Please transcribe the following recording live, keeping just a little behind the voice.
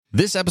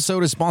This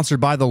episode is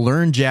sponsored by the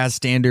Learn Jazz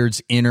Standards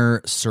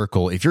Inner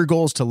Circle. If your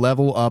goal is to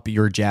level up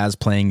your jazz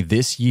playing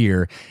this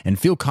year and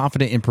feel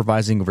confident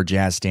improvising over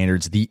jazz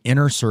standards, the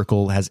Inner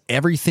Circle has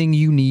everything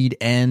you need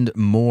and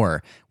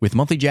more. With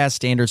monthly jazz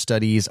standard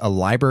studies, a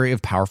library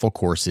of powerful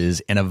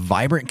courses, and a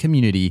vibrant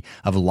community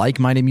of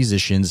like-minded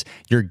musicians,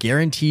 you're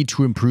guaranteed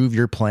to improve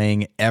your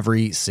playing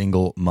every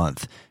single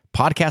month.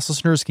 Podcast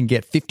listeners can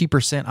get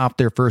 50% off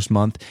their first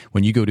month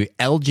when you go to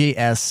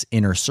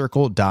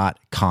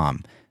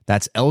ljsinnercircle.com.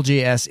 That's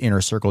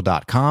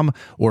ljsinnercircle.com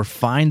or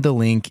find the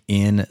link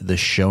in the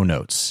show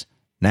notes.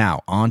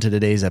 Now, on to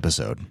today's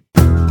episode.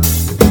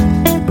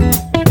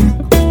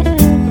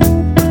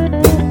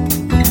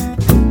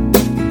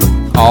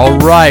 All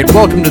right,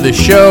 welcome to the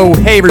show.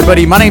 Hey,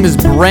 everybody, my name is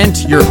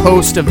Brent, your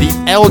host of the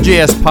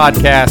LJS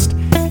podcast.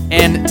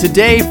 And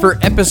today for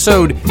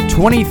episode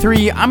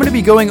 23, I'm going to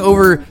be going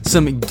over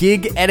some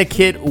gig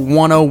etiquette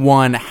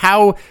 101,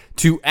 how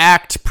to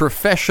act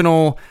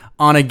professional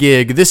on a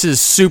gig. This is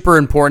super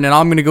important, and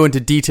I'm going to go into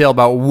detail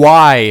about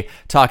why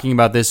talking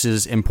about this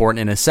is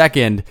important in a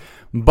second.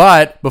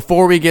 But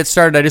before we get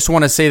started, I just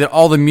want to say that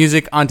all the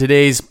music on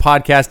today's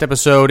podcast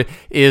episode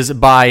is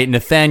by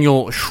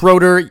Nathaniel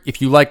Schroeder.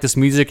 If you like this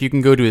music, you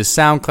can go to his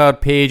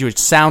SoundCloud page, which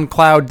is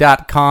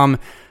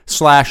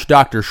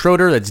soundcloud.com/Dr.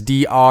 Schroeder. That's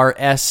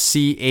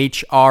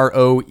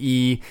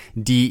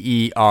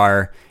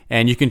DrSchroeder.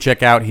 And you can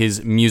check out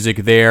his music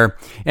there.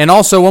 And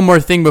also, one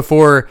more thing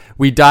before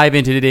we dive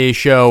into today's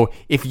show.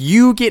 If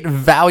you get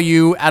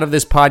value out of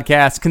this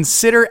podcast,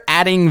 consider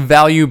adding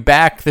value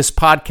back. This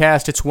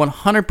podcast, it's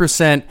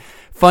 100%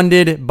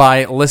 funded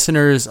by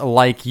listeners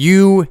like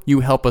you. You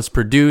help us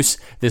produce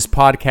this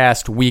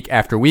podcast week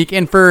after week.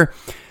 And for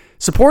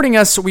supporting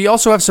us, we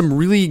also have some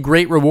really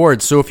great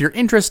rewards. So if you're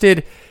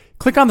interested,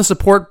 click on the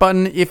support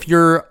button if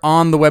you're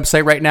on the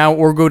website right now,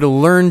 or go to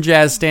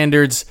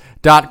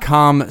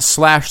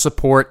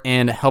learnjazzstandards.com/support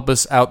and help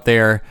us out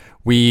there.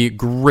 We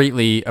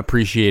greatly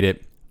appreciate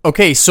it.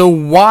 Okay, so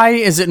why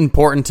is it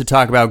important to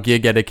talk about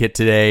gig etiquette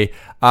today?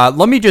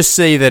 Let me just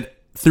say that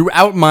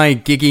throughout my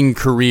gigging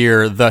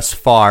career thus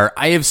far,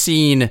 I have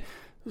seen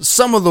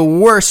some of the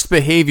worst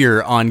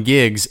behavior on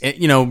gigs,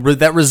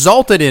 that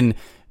resulted in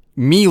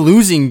me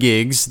losing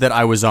gigs that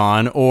I was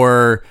on,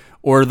 or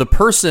the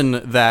person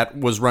that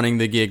was running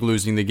the gig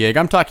losing the gig.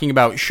 I'm talking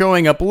about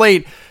showing up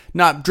late,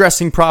 not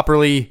dressing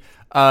properly,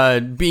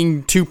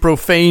 being too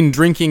profane,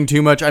 drinking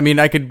too much. I mean,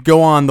 I could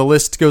go on, the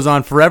list goes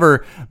on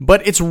forever,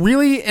 but it's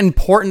really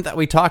important that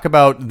we talk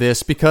about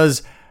this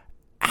because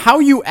how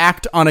you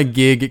act on a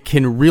gig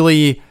can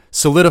really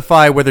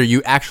solidify whether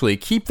you actually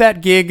keep that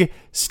gig,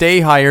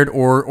 stay hired,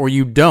 or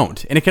you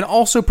don't. And it can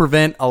also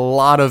prevent a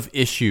lot of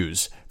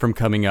issues from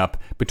coming up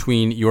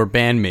between your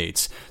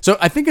bandmates. So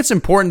I think it's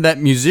important that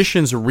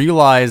musicians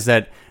realize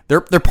that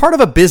they're part of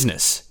a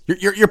business.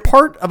 You're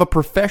part of a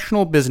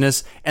professional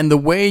business, and the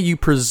way you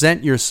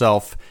present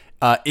yourself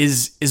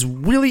is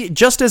really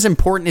just as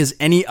important as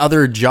any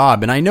other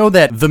job. And I know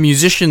that the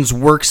musician's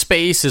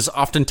workspace is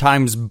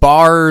oftentimes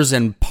bars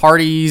and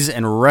parties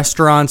and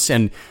restaurants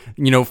and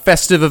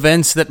festive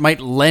events that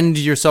might lend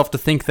yourself to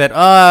think that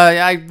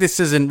this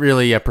isn't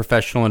really a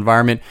professional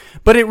environment,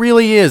 but it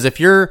really is. If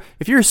you're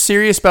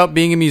serious about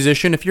being a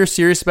musician, if you're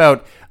serious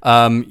about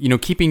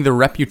keeping the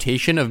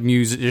reputation of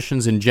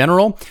musicians in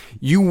general,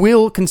 you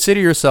will consider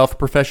yourself a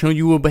professional.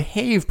 You will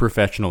behave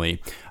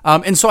professionally,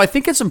 and so I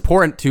think it's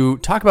important to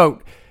talk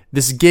about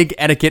this gig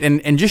etiquette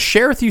and just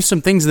share with you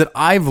some things that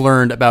I've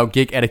learned about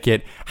gig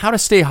etiquette, how to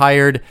stay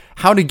hired,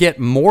 how to get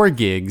more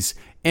gigs,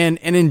 and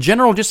in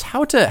general, just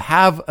how to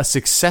have a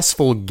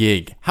successful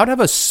gig, how to have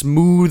a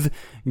smooth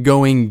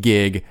going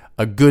gig,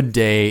 a good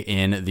day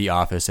in the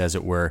office, as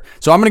it were.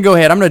 So I'm going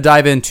to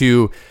dive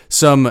into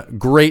some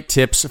great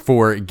tips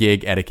for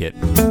gig etiquette.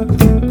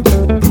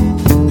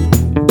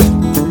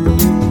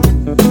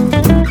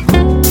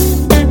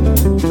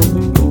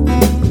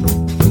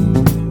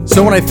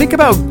 So when I think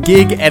about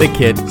gig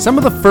etiquette, some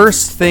of the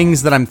first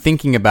things that I'm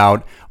thinking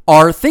about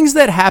are things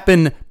that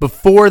happen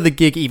before the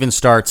gig even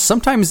starts,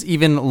 sometimes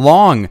even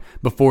long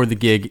before the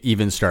gig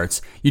even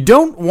starts. You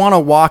don't want to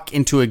walk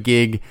into a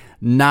gig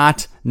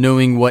not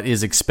knowing what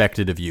is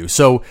expected of you.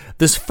 So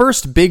this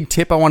first big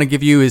tip I want to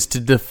give you is to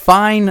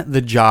define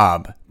the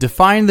job.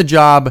 Define the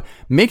job.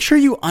 Make sure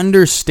you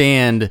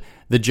understand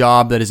the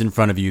job that is in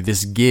front of you,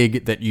 this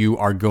gig that you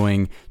are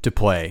going to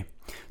play.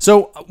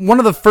 So one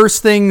of the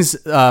first things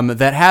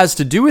that has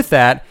to do with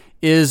that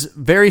is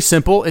very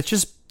simple. It's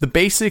just the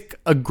basic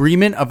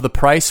agreement of the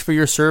price for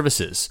your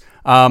services.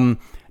 Now,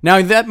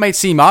 that might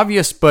seem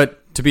obvious,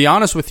 but to be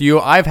honest with you,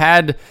 I've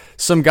had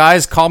some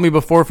guys call me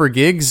before for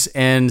gigs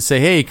and say,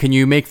 hey, can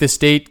you make this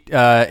date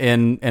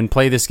and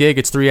play this gig?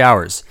 It's 3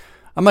 hours.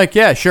 I'm like,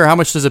 yeah, sure. How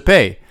much does it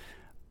pay?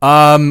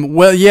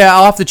 Well, yeah,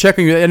 I'll have to check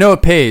on you. I know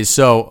it pays.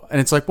 So,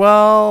 and it's like,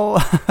 well,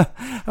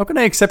 how can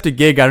I accept a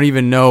gig? I don't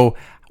even know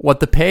what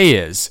the pay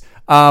is.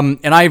 And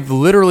I've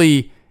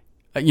literally,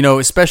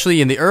 especially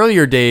in the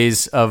earlier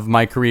days of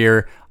my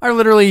career, I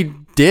literally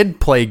did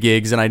play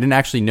gigs and I didn't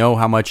actually know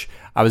how much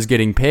I was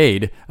getting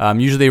paid.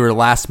 Usually they were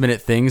last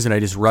minute things and I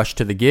just rushed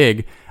to the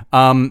gig.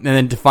 And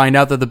then to find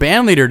out that the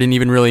band leader didn't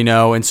even really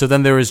know. And so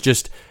then there was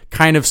just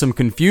kind of some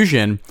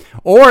confusion,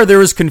 or there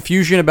was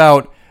confusion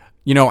about,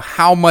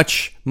 how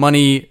much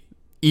money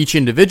each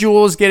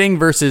individual was getting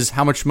versus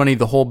how much money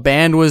the whole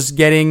band was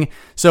getting.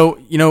 So,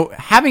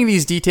 having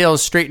these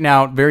details straightened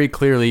out very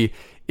clearly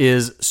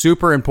is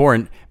super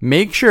important.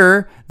 Make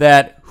sure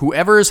that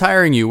whoever is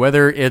hiring you,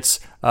 whether it's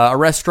a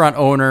restaurant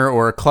owner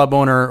or a club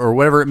owner or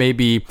whatever it may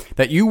be,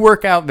 that you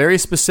work out very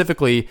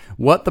specifically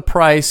what the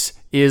price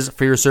is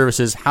for your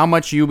services, how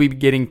much you'll be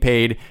getting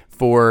paid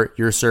for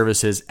your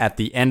services at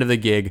the end of the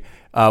gig,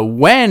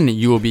 when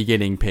you will be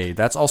getting paid.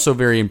 That's also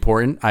very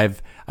important.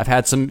 I've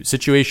had some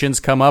situations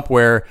come up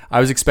where I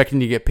was expecting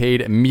to get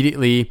paid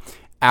immediately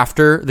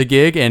after the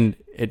gig, and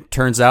it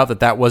turns out that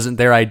that wasn't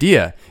their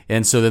idea.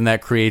 And so then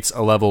that creates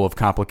a level of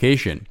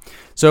complication.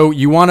 So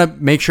you want to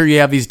make sure you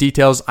have these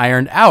details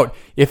ironed out.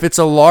 If it's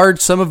a large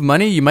sum of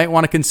money, you might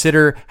want to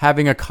consider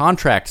having a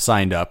contract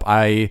signed up.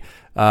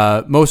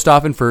 Most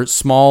often for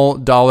small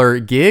dollar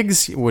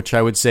gigs, which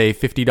I would say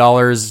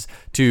 $50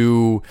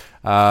 to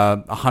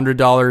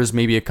 $100,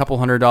 maybe a couple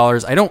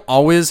 $100. I don't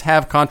always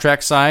have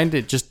contracts signed.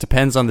 It just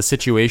depends on the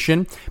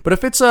situation. But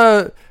if it's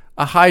a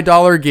high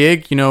dollar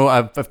gig,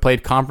 I've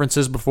played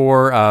conferences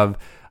before.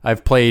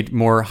 I've played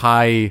more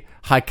high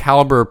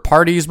caliber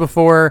parties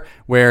before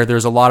where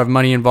there's a lot of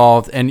money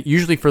involved, and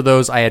usually for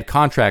those I had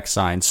contracts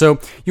signed. So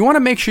you want to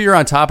make sure you're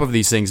on top of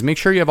these things. Make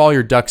sure you have all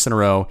your ducks in a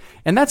row,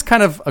 and that's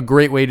kind of a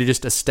great way to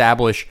just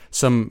establish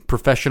some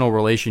professional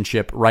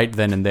relationship right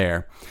then and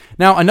there.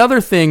 Now,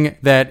 another thing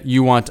that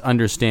you want to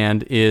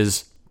understand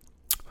is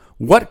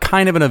what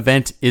kind of an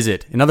event is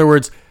it? In other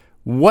words,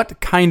 what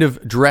kind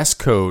of dress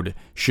code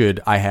should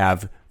I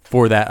have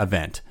for that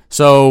event?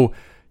 So,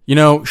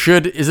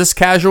 is this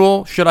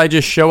casual? Should I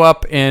just show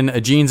up in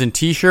a jeans and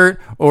t-shirt?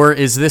 Or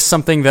is this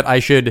something that I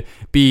should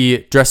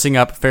be dressing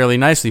up fairly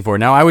nicely for?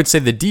 Now, I would say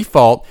the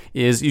default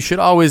is you should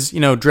always,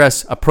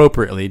 dress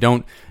appropriately.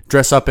 Don't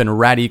dress up in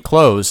ratty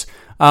clothes.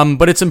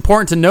 But it's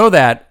important to know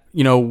that,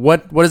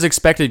 what is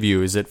expected of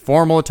you? Is it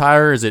formal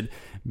attire? Is it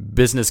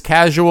business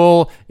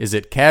casual? Is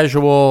it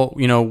casual?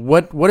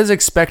 What is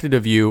expected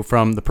of you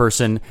from the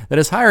person that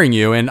is hiring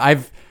you? And I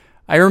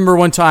remember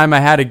one time I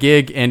had a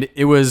gig, and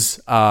it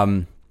was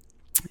at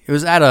it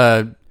was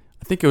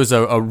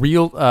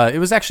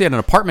actually at an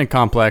apartment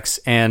complex,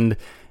 and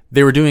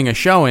they were doing a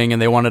showing,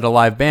 and they wanted a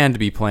live band to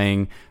be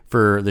playing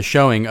for the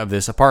showing of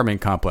this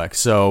apartment complex.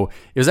 So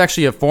it was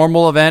actually a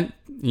formal event.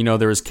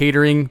 There was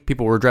catering.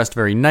 People were dressed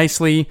very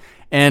nicely,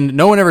 and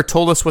no one ever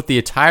told us what the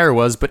attire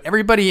was, but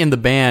everybody in the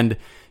band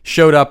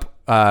showed up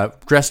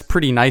dressed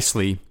pretty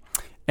nicely.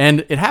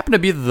 And it happened to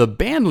be the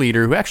band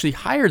leader who actually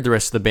hired the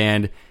rest of the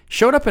band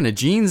showed up in a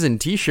jeans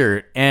and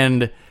t-shirt,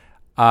 and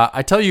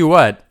I tell you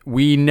what,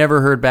 we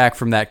never heard back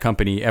from that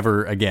company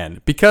ever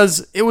again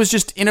because it was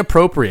just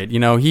inappropriate.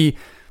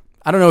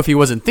 I don't know if he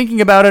wasn't thinking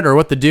about it or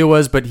what the deal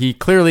was, but he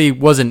clearly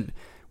wasn't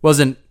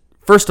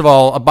first of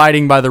all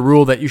abiding by the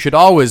rule that you should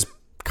always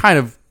kind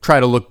of try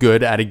to look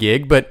good at a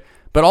gig, but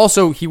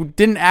also he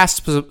didn't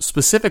ask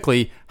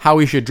specifically how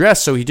he should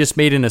dress, so he just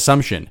made an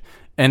assumption,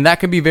 and that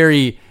can be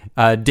very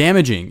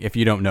damaging if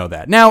you don't know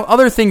that. Now,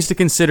 other things to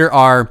consider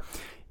are,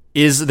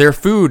 is their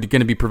food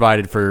going to be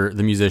provided for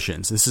the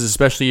musicians? This is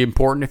especially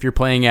important if you're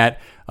playing at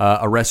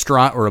a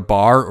restaurant or a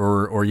bar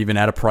or even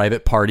at a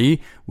private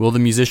party. Will the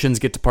musicians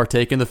get to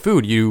partake in the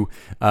food? You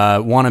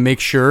want to make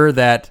sure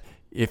that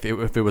if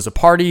it was a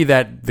party,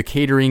 that the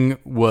catering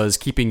was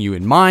keeping you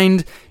in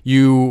mind.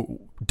 You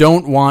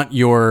don't want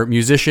your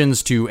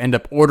musicians to end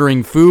up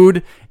ordering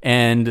food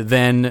and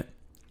then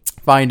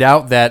find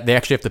out that they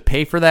actually have to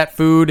pay for that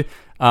food.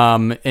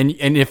 And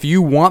if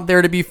you want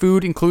there to be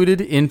food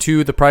included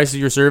into the price of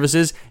your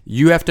services,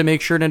 you have to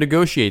make sure to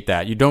negotiate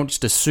that. You don't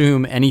just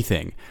assume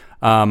anything.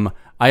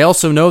 I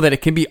also know that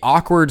it can be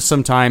awkward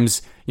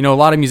sometimes. A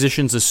lot of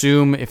musicians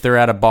assume if they're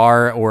at a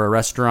bar or a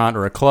restaurant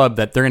or a club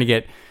that they're going to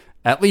get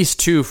at least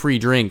 2 free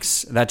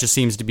drinks. That just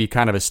seems to be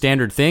kind of a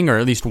standard thing, or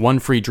at least 1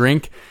 free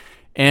drink.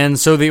 And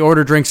so they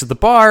order drinks at the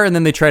bar, and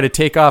then they try to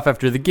take off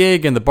after the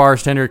gig, and the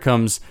bartender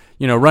comes,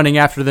 running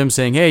after them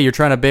saying, hey, you're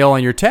trying to bail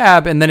on your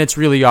tab, and then it's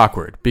really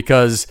awkward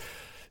because,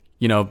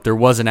 there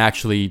wasn't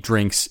actually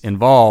drinks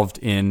involved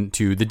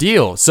into the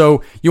deal.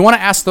 So you want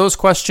to ask those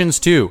questions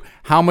too.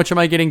 How much am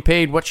I getting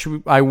paid? What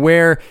should I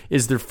wear?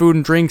 Is there food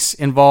and drinks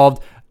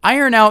involved?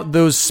 Iron out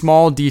those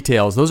small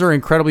details. Those are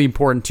incredibly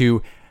important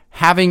to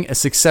having a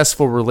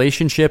successful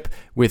relationship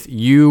with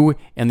you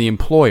and the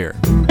employer.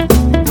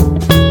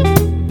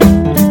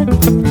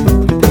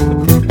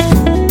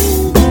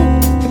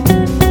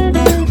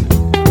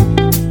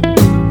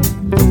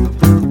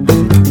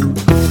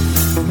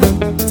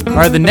 All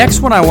All right, the next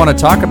one I want to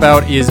talk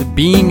about is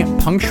being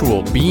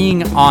punctual,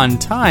 being on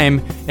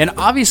time. And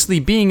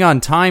obviously being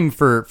on time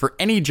for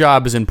any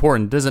job is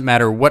important. It doesn't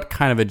matter what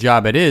kind of a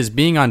job it is.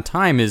 Being on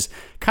time is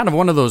kind of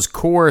one of those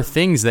core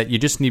things that you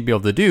just need to be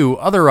able to do.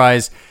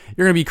 Otherwise,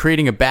 you're going to be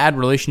creating a bad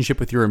relationship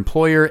with your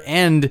employer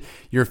and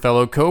your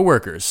fellow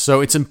coworkers.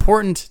 So it's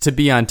important to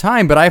be on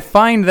time, but I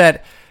find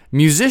that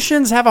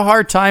musicians have a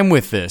hard time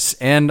with this.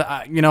 And,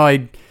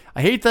 I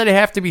hate that I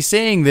have to be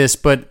saying this,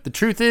 but the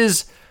truth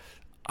is,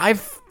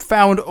 I've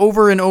found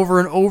over and over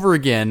and over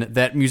again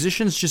that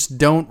musicians just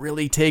don't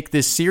really take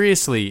this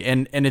seriously,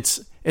 and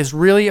it's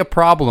really a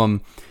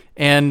problem.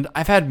 And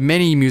I've had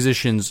many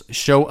musicians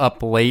show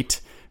up late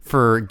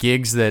for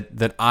gigs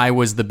that I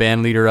was the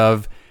band leader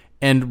of,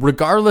 and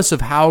regardless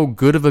of how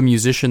good of a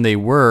musician they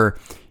were,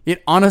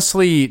 it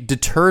honestly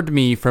deterred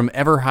me from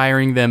ever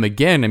hiring them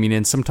again. I mean,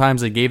 and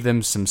sometimes I gave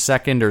them some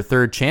second or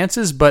third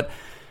chances, but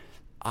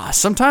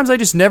sometimes I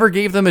just never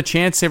gave them a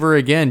chance ever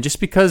again, just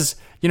because,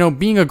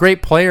 being a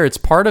great player, it's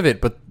part of it,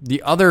 but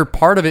the other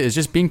part of it is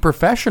just being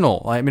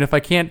professional. I mean, if I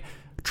can't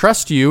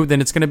trust you,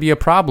 then it's going to be a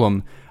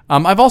problem.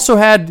 I've also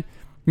had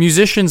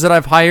musicians that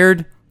I've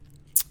hired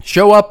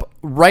show up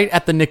right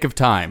at the nick of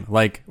time,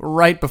 like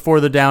right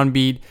before the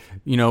downbeat,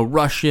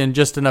 rush in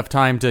just enough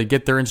time to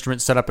get their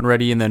instrument set up and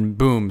ready, and then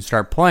boom,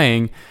 start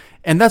playing.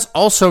 And that's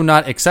also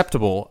not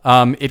acceptable.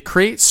 It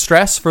creates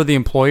stress for the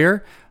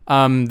employer.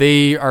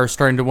 They are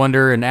starting to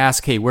wonder and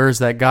ask, hey, where's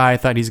that guy? I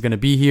thought he's going to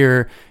be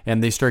here.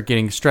 And they start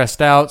getting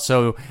stressed out.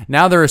 So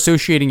now they're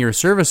associating your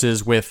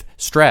services with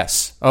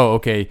stress. Oh,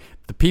 okay.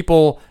 The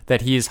people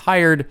that he has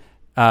hired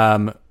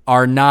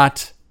are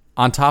not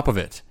on top of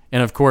it.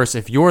 And of course,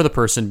 if you're the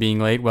person being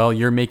late, well,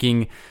 you're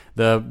making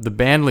the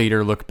band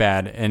leader look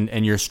bad,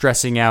 and you're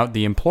stressing out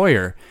the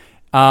employer.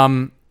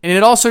 And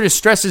it also just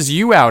stresses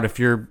you out if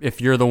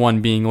you're the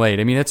one being late.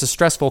 I mean, it's a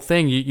stressful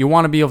thing. You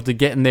want to be able to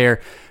get in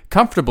there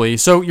comfortably.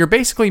 So you're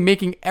basically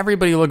making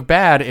everybody look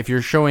bad if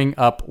you're showing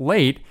up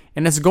late,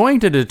 and it's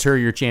going to deter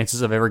your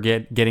chances of ever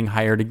getting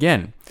hired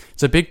again.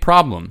 It's a big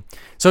problem.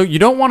 So you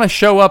don't want to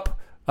show up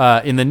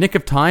in the nick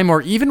of time,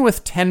 or even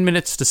with 10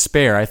 minutes to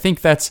spare. I think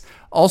that's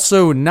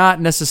also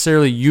not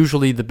necessarily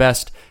usually the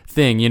best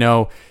thing.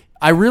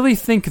 I really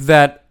think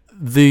that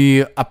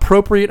the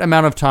appropriate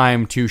amount of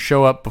time to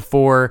show up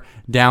before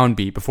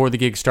downbeat, before the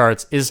gig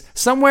starts, is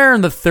somewhere in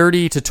the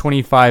 30 to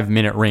 25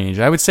 minute range.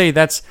 I would say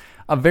that's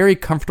a very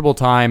comfortable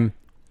time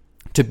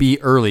to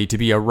be early, to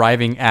be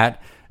arriving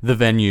at the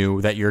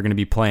venue that you're going to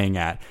be playing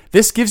at.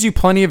 This gives you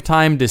plenty of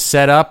time to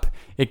set up.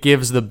 It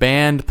gives the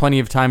band plenty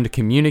of time to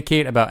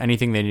communicate about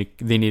anything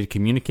they need to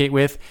communicate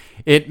with.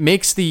 It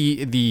makes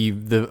the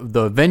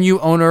venue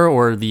owner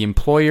or the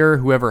employer,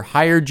 whoever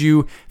hired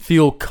you,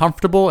 feel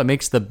comfortable. It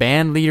makes the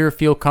band leader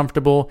feel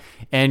comfortable.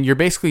 And you're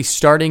basically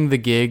starting the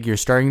gig, you're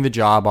starting the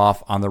job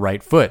off on the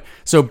right foot.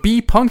 So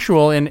be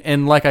punctual,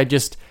 and like I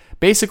just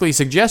basically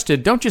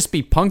suggested, don't just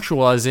be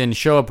punctual as in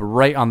show up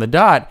right on the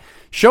dot.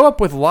 Show up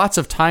with lots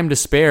of time to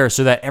spare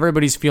so that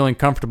everybody's feeling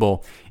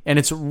comfortable, and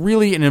it's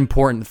really an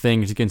important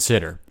thing to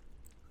consider.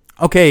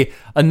 Okay,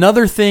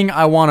 another thing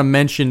I want to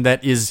mention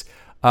that is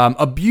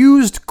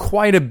abused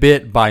quite a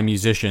bit by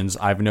musicians,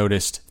 I've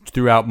noticed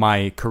throughout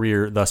my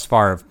career thus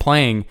far of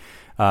playing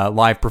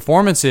live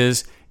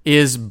performances,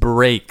 is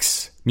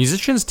breaks.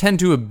 Musicians tend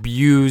to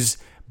abuse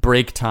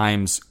break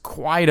times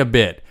quite a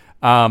bit.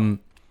 A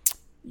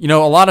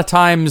lot of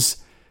times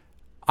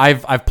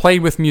I've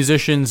played with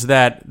musicians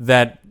that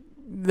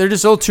they're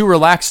just a little too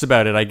relaxed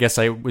about it, I guess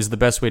was the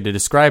best way to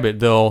describe it.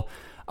 They'll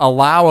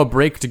allow a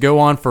break to go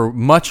on for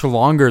much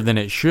longer than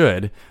it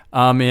should.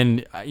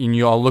 And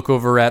I'll look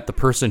over at the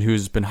person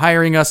who's been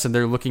hiring us, and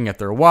they're looking at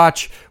their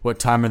watch. What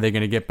time are they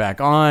going to get back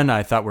on?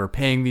 I thought we were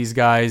paying these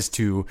guys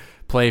to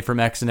play from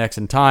X and X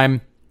in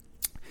time.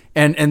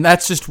 And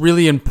that's just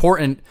really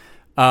important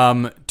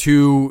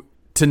to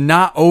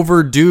not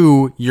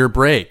overdo your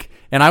break.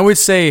 And I would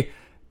say,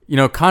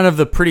 kind of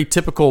the pretty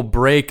typical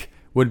break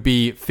would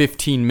be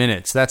 15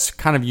 minutes. That's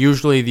kind of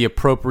usually the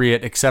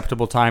appropriate,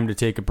 acceptable time to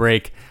take a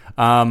break.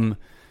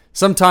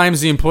 Sometimes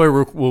the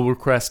employer will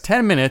request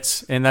 10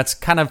 minutes, and that's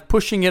kind of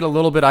pushing it a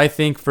little bit, I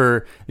think,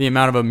 for the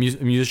amount of a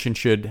musician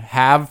should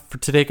have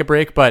to take a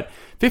break. But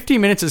 15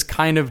 minutes is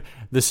kind of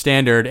the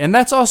standard. And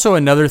that's also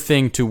another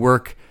thing to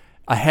work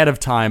ahead of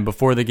time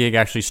before the gig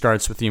actually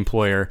starts with the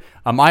employer.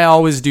 I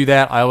always do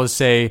that. I always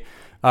say,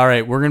 all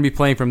right, we're going to be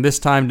playing from this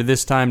time to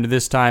this time to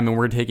this time, and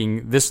we're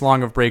taking this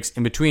long of breaks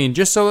in between,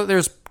 just so that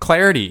there's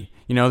clarity.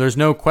 There's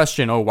no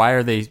question, why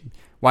are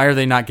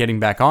they not getting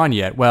back on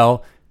yet?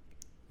 Well,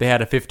 they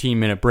had a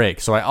 15-minute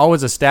break. So I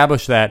always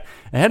establish that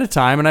ahead of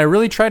time, and I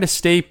really try to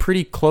stay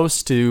pretty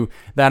close to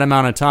that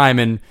amount of time.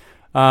 And,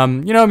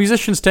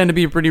 musicians tend to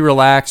be pretty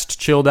relaxed,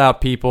 chilled out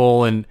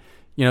people, and,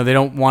 they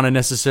don't want to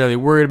necessarily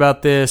worry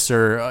about this,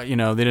 or,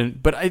 they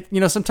didn't. But,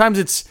 sometimes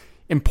it's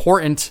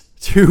important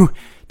to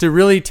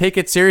really take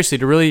it seriously,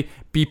 to really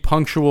be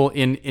punctual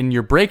in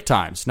your break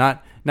times,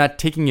 not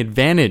taking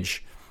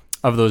advantage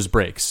of those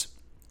breaks.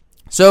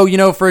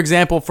 So, for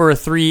example, for a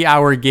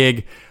 3-hour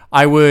gig,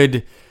 I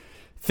would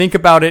think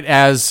about it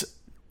as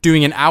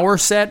doing an hour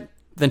set,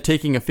 then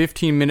taking a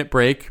 15-minute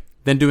break,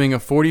 then doing a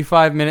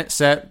 45-minute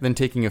set, then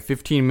taking a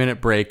 15-minute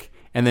break,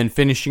 and then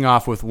finishing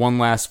off with one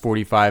last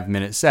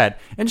 45-minute set.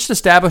 And just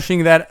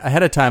establishing that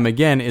ahead of time,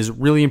 again, is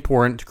really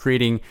important to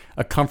creating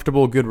a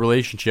comfortable, good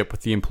relationship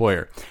with the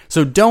employer.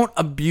 So don't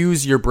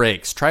abuse your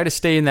breaks. Try to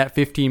stay in that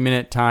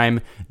 15-minute time.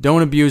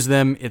 Don't abuse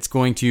them. It's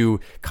going to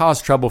cause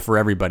trouble for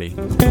everybody.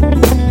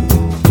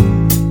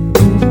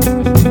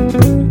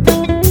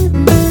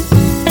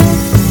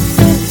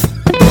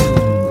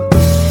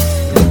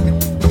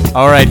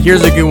 All right,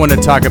 here's a good one to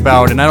talk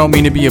about, and I don't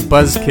mean to be a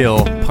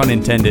buzzkill, pun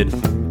intended,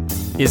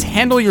 is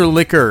handle your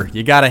liquor.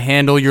 You got to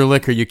handle your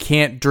liquor. You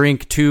can't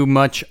drink too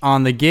much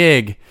on the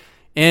gig.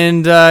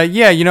 And I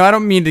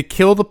don't mean to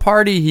kill the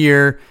party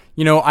here.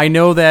 I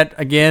know that,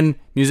 again,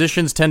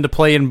 musicians tend to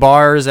play in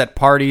bars, at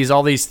parties,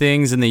 all these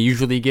things, and they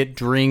usually get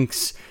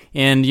drinks.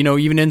 And,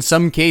 even in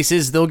some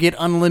cases, they'll get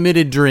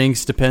unlimited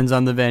drinks, depends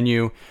on the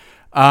venue.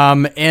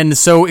 And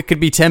so it could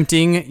be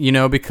tempting,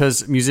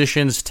 because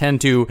musicians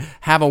tend to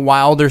have a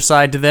wilder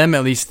side to them.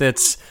 At least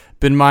that's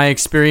been my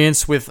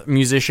experience with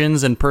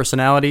musicians and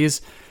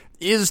personalities,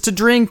 is to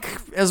drink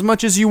as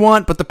much as you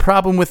want. But the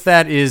problem with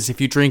that is if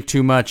you drink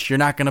too much, you're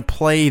not going to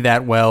play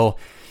that well.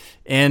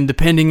 And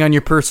depending on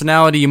your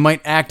personality, you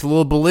might act a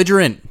little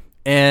belligerent.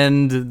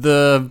 And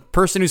the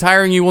person who's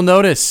hiring you will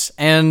notice.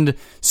 And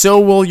so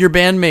will your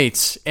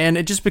bandmates. And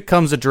it just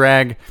becomes a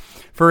drag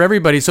for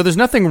everybody. So there's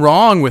nothing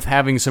wrong with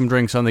having some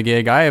drinks on the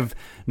gig. I have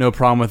no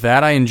problem with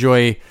that. I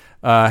enjoy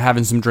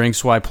having some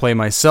drinks while I play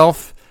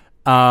myself.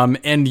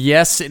 And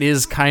yes, it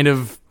is kind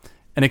of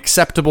an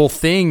acceptable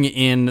thing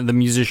in the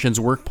musician's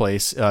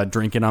workplace,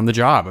 drinking on the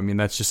job. I mean,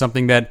 that's just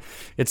something that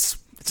it's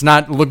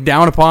not looked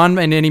down upon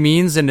in any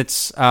means, and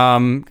it's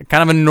kind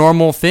of a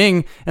normal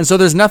thing. And so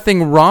there's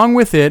nothing wrong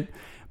with it,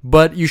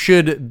 but you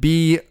should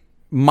be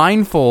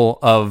mindful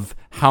of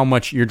how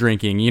much you're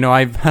drinking.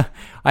 I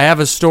have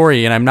a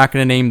story, and I'm not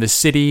going to name the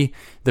city,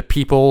 the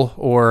people,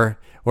 or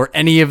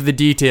any of the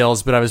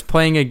details, but I was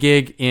playing a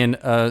gig in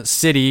a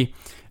city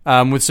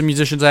with some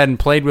musicians I hadn't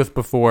played with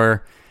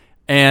before,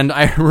 and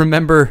I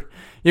remember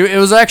it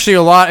was actually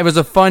it was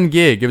a fun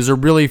gig. It was a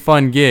really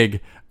fun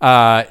gig,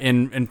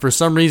 and for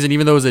some reason,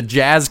 even though it was a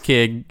jazz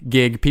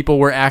gig, people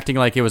were acting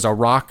like it was a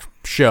rock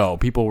show.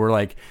 People were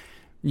like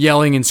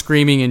yelling and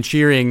screaming and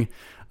cheering.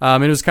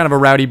 It was kind of a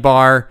rowdy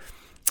bar.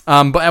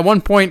 But at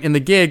one point in the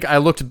gig, I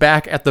looked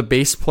back at the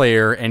bass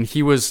player, and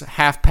he was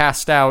half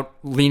passed out,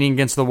 leaning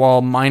against the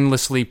wall,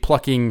 mindlessly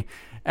plucking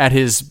at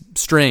his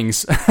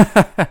strings.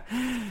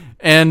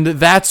 And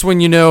that's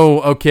when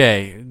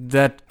okay,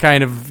 that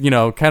kind of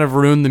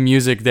ruined the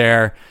music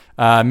there.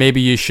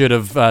 Maybe you should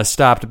have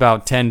stopped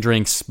about 10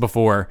 drinks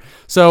before.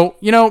 So,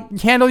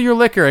 handle your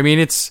liquor. I mean,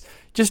 it's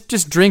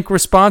just drink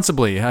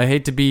responsibly. I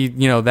hate to be,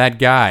 that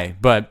guy,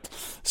 but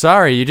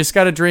sorry, you just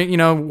got to drink,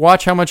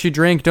 watch how much you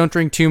drink. Don't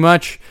drink too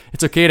much.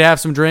 It's okay to have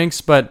some drinks,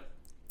 but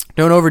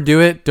don't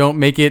overdo it. Don't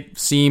make it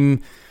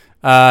seem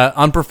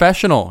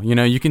unprofessional.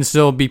 You can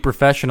still be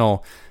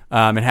professional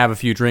and have a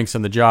few drinks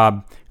on the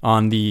job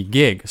on the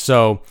gig.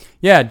 So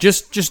yeah,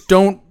 just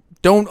don't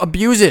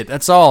abuse it.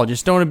 That's all.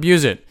 Just don't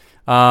abuse it.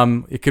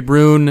 It could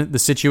ruin the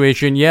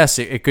situation. Yes,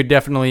 it could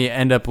definitely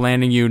end up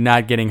landing you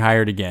not getting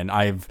hired again.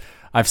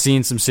 I've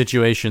seen some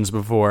situations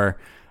before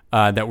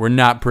that were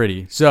not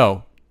pretty.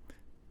 So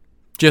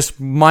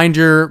just mind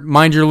your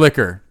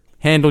liquor.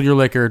 Handle your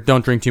liquor.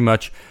 Don't drink too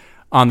much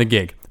on the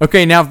gig.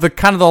 Okay, now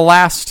the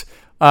last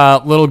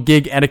little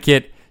gig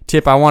etiquette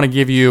tip I want to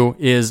give you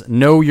is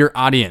know your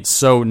audience.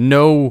 So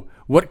know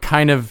what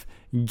kind of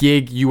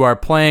gig you are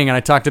playing. And I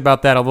talked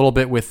about that a little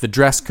bit with the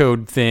dress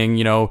code thing,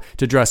 to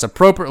dress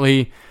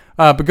appropriately.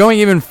 But going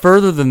even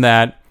further than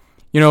that,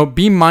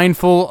 be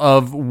mindful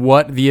of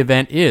what the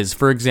event is.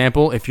 For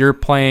example, if you're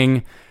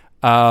playing,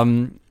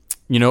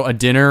 a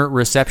dinner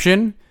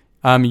reception,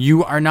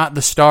 you are not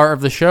the star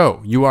of the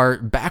show. You are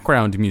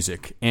background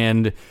music,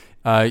 and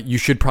you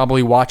should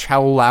probably watch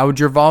how loud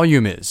your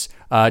volume is.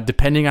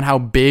 Depending on how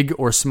big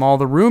or small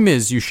the room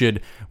is, you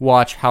should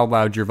watch how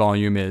loud your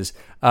volume is.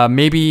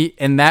 Maybe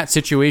in that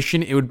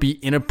situation, it would be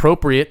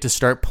inappropriate to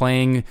start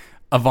playing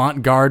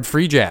avant-garde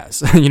free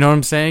jazz. You know what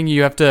I'm saying?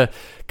 You have to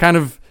kind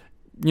of,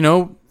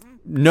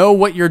 know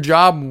what your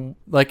job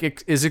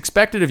is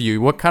expected of you.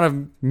 What kind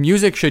of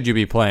music should you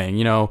be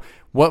playing?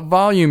 What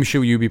volume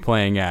should you be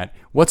playing at?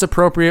 What's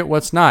appropriate?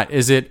 What's not?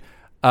 Is it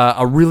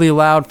a really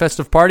loud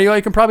festive party? Well,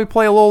 you can probably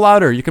play a little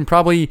louder. You can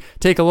probably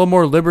take a little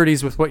more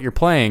liberties with what you're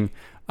playing.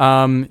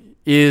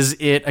 Is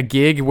it a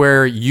gig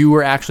where you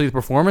are actually the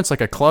performance,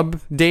 like a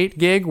club date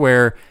gig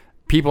where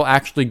people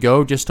actually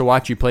go just to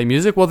watch you play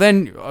music? Well,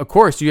 then, of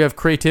course, you have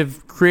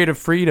creative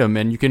freedom,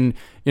 and you can,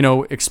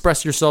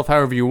 express yourself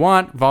however you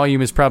want.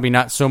 Volume is probably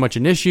not so much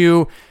an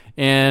issue,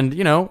 and,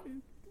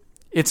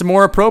 it's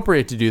more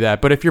appropriate to do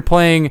that. But if you're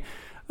playing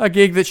a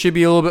gig that should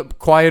be a little bit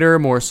quieter,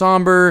 more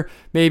somber,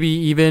 maybe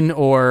even,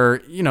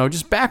 or,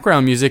 just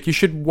background music, you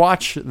should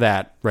watch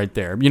that right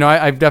there.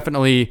 I've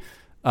definitely...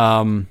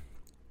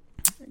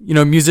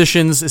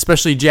 musicians,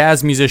 especially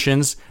jazz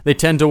musicians, they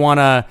tend to want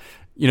to,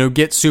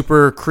 get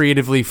super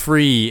creatively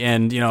free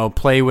and,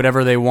 play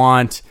whatever they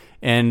want.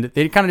 And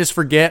they kind of just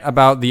forget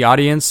about the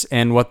audience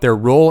and what their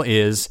role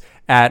is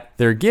at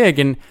their gig.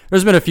 And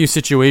there's been a few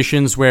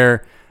situations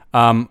where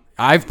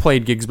I've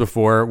played gigs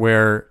before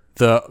where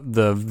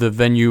the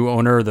venue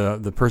owner,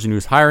 the person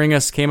who's hiring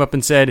us, came up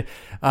and said,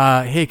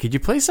 "Hey, could you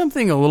play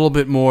something a little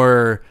bit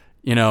more,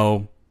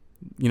 a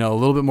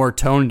little bit more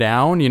toned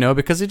down,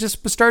 because it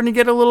just was starting to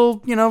get a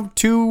little,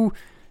 too,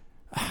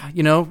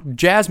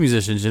 jazz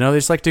musicians, they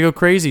just like to go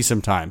crazy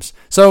sometimes."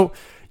 So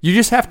you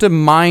just have to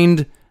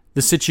mind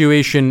the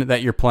situation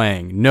that you're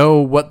playing. Know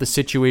what the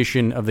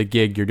situation of the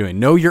gig you're doing.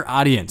 Know your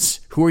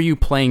audience. Who are you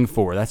playing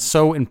for? That's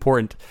so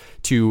important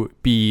to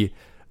be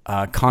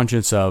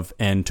conscious of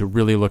and to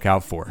really look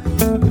out for.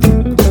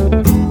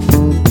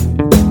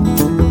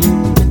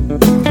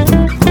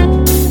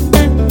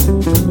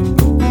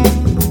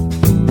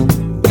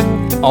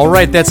 All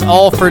right, that's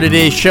all for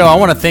today's show. I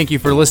want to thank you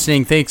for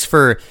listening. Thanks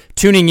for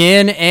tuning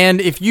in. And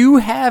if you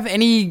have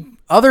any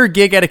other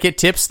gig etiquette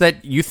tips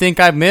that you think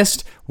I've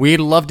missed, we'd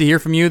love to hear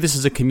from you. This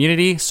is a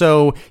community,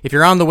 so if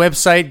you're on the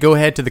website, go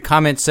ahead to the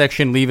comment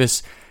section, leave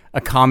us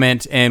a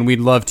comment, and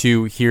we'd love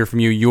to hear from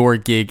you, your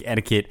gig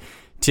etiquette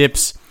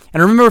tips.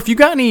 And remember, if you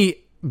got any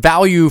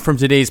value from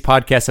today's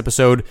podcast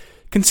episode,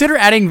 consider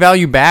adding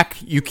value back.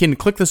 You can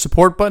click the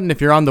support button if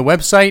you're on the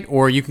website,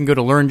 or you can go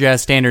to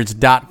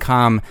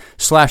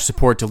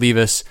learnjazzstandards.com/support to leave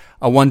us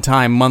a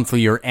one-time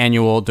monthly or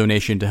annual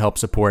donation to help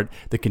support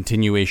the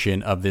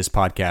continuation of this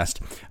podcast.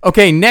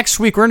 Okay, next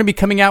week we're going to be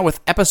coming out with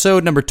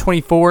episode number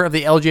 24 of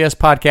the LJS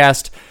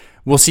podcast.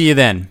 We'll see you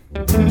then.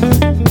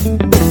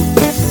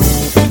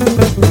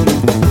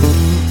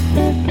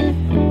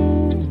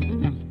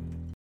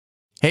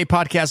 Hey,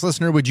 podcast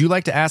listener, would you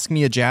like to ask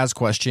me a jazz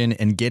question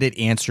and get it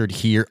answered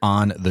here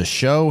on the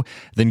show?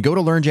 Then go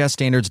to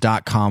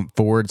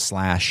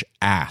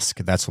learnjazzstandards.com/ask.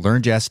 That's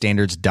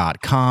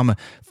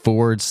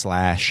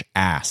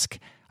learnjazzstandards.com/ask.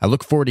 I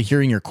look forward to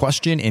hearing your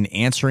question and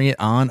answering it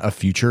on a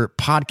future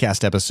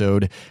podcast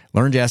episode.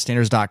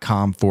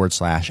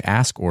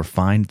 Learnjazzstandards.com/ask, or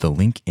find the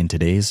link in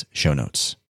today's show notes.